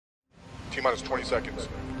T-minus 20 seconds.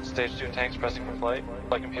 Stage 2 tanks pressing for flight.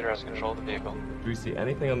 Flight computer has control of the vehicle. Do we see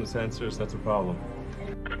anything on the sensors? That's a problem.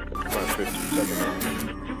 Minus 15 seconds.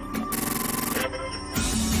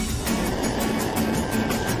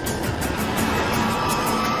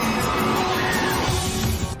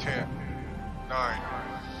 10, 9,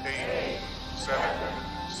 8, 7,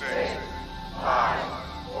 6, 5,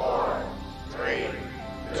 4, 3,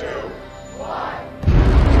 2, 1.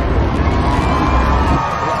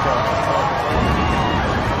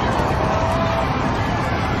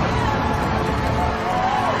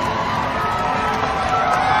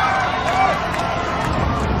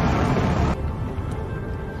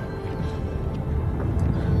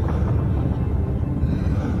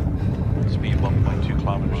 Speed 1.2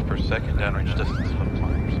 kilometers per second, downrange distance 12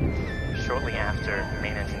 kilometers. Shortly after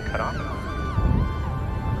main engine cutoff.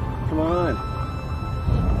 Come on.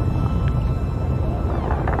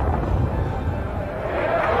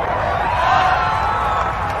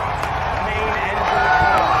 Main engine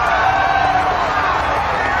cutoff.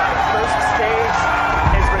 The first stage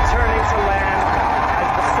is returning to land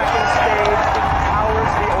as the second stage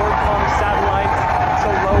powers the Orcom satellite to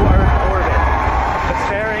low Earth orbit. The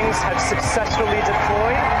fairings have successfully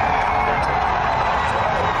deployed.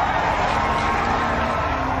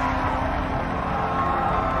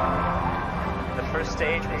 The first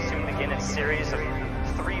stage will soon begin its series of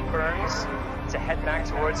 3 burns to head back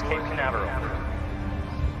towards Cape Canaveral.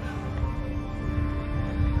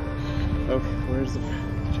 Okay, where's the...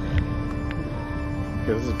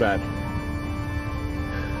 Okay, this is bad.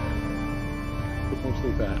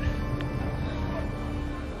 Potentially bad.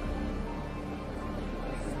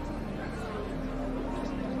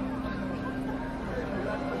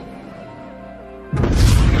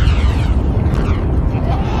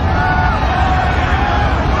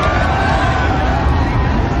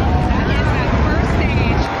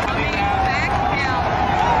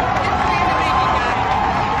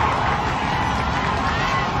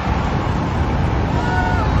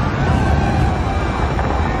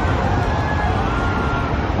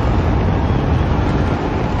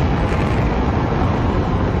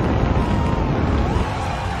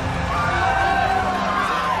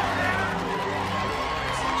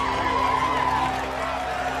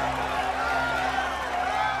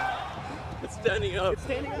 It's standing up. It's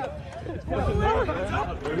standing up.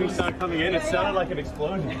 When we started coming in, it sounded like an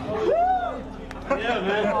explosion. Yeah,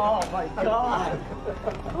 man. Oh my god.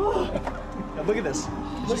 Now look at this.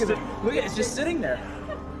 Look at it. Look at it. It's just sitting there.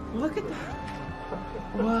 Look at that.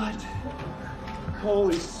 What?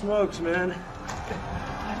 Holy smokes, man.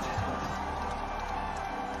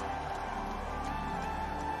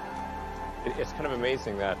 It's kind of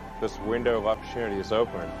amazing that this window of opportunity is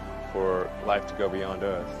open for life to go beyond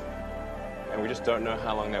Earth. And we just don't know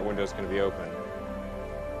how long that window is going to be open.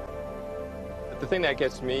 The thing that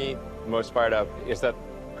gets me most fired up is that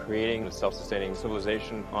creating a self-sustaining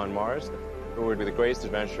civilization on Mars would be the greatest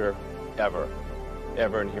adventure ever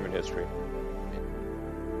in human history.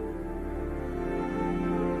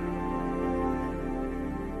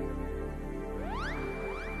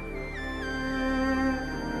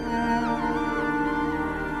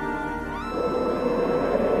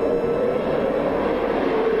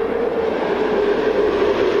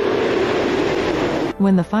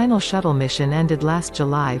 When the final shuttle mission ended last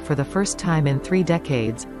July for the first time in 3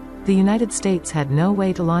 decades, the United States had no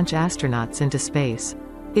way to launch astronauts into space.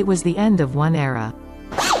 It was the end of one era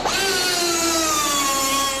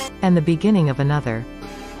and the beginning of another.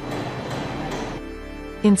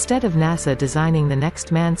 Instead of NASA designing the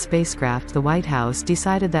next manned spacecraft, the White House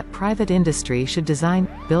decided that private industry should design,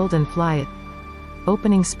 build and fly it,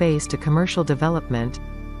 opening space to commercial development.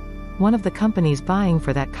 One of the companies buying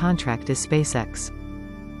for that contract is SpaceX.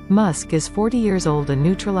 Musk is 40 years old, a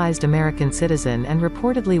neutralized American citizen and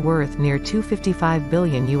reportedly worth near $255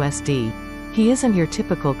 billion USD. He isn't your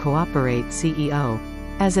typical cooperate CEO.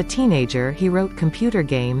 As a teenager, he wrote computer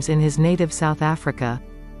games in his native South Africa,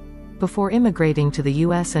 before immigrating to the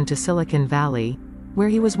US and to Silicon Valley, where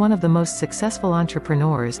he was one of the most successful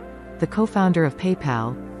entrepreneurs, the co-founder of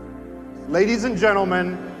PayPal. Ladies and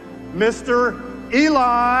gentlemen, Mr.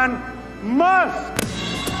 Elon Musk!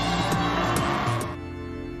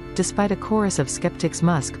 Despite a chorus of skeptics,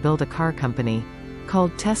 Musk built a car company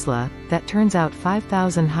called Tesla that turns out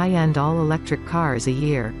 5,000 high-end all-electric cars a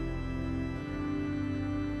year.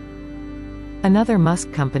 Another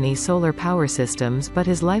Musk company, Solar Power Systems, but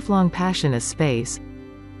his lifelong passion is space.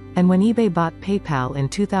 And when eBay bought PayPal in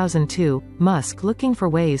 2002, Musk looking for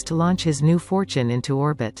ways to launch his new fortune into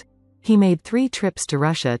orbit. He made 3 trips to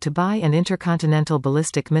Russia to buy an intercontinental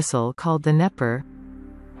ballistic missile called the Dnepr.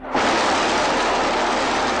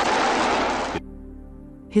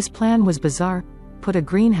 His plan was bizarre: put a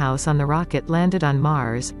greenhouse on the rocket landed on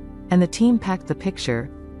Mars, and the team packed the picture.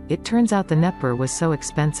 It turns out the Nepper was so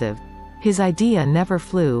expensive. His idea never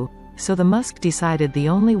flew, so the Musk decided the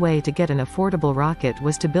only way to get an affordable rocket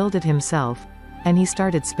was to build it himself, and he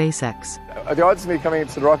started SpaceX. The odds of me coming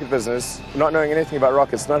into the rocket business, not knowing anything about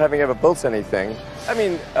rockets, not having ever built anything, I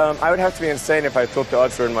mean, I would have to be insane if I thought the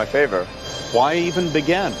odds were in my favor. Why even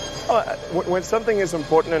begin? When something is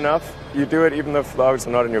important enough, you do it even if the odds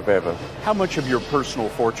are not in your favor. How much of your personal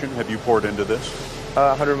fortune have you poured into this?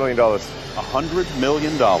 $100 million. $100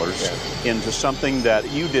 million into something that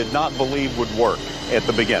you did not believe would work at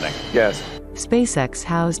the beginning. Yes. SpaceX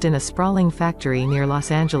housed in a sprawling factory near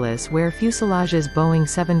Los Angeles where fuselages Boeing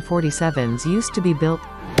 747s used to be built.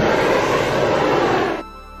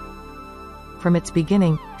 From its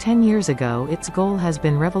beginning, 10 years ago, its goal has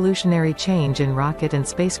been revolutionary change in rocket and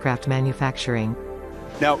spacecraft manufacturing.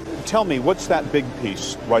 Now, tell me, what's that big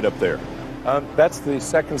piece right up there? That's the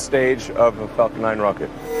second stage of a Falcon 9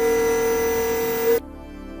 rocket.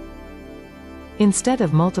 Instead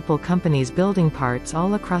of multiple companies building parts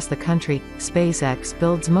all across the country, SpaceX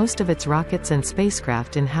builds most of its rockets and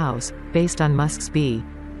spacecraft in-house, based on Musk's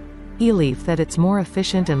belief that it's more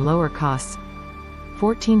efficient and lower costs.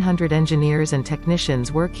 1,400 engineers and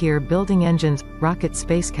technicians work here building engines, rocket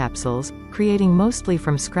space capsules, creating mostly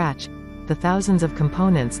from scratch the thousands of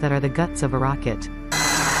components that are the guts of a rocket.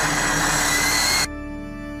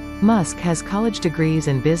 Musk has college degrees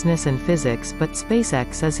in business and physics, but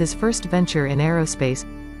SpaceX is his first venture in aerospace.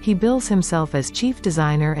 He bills himself as chief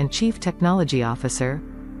designer and chief technology officer.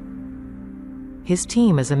 His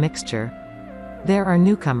team is a mixture. There are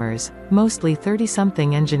newcomers, mostly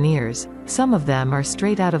 30-something engineers. Some of them are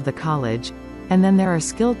straight out of the college, and then there are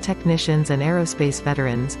skilled technicians and aerospace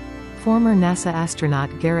veterans. Former NASA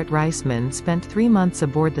astronaut Garrett Reisman spent 3 months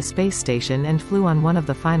aboard the space station and flew on one of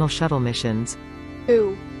the final shuttle missions.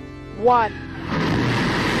 2, 1.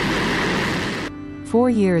 4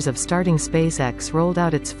 years of starting SpaceX rolled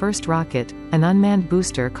out its first rocket, an unmanned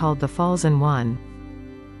booster called the Falcon 1.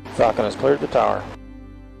 Falcon has cleared the tower.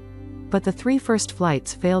 But the 3 first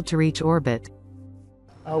flights failed to reach orbit.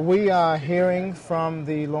 We are hearing from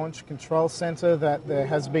the Launch Control Center that there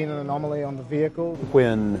has been an anomaly on the vehicle.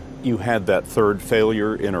 When you had that third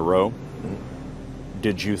failure in a row,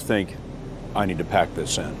 did you think, I need to pack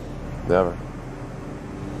this in? Never.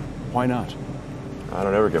 Why not? I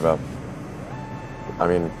don't ever give up. I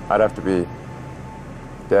mean, I'd have to be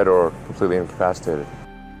dead or completely incapacitated.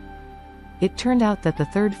 It turned out that the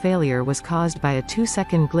third failure was caused by a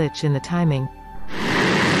 2-second glitch in the timing.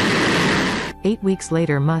 8 weeks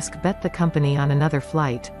later, Musk bet the company on another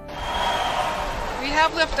flight. We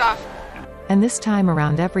have liftoff. And this time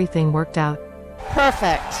around everything worked out.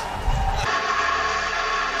 Perfect.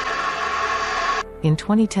 In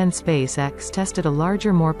 2010, SpaceX tested a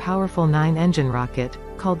larger, more powerful 9-engine rocket,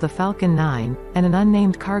 called the Falcon 9, and an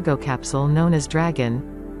unnamed cargo capsule known as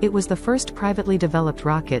Dragon. It was the first privately developed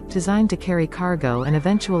rocket designed to carry cargo and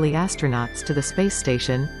eventually astronauts to the space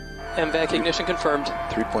station. MVAC ignition confirmed.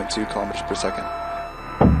 3.2 kilometers per second.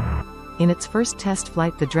 In its first test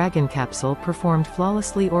flight, the Dragon capsule performed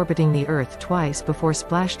flawlessly, orbiting the Earth twice before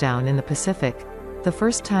splashdown in the Pacific, the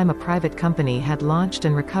first time a private company had launched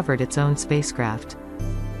and recovered its own spacecraft.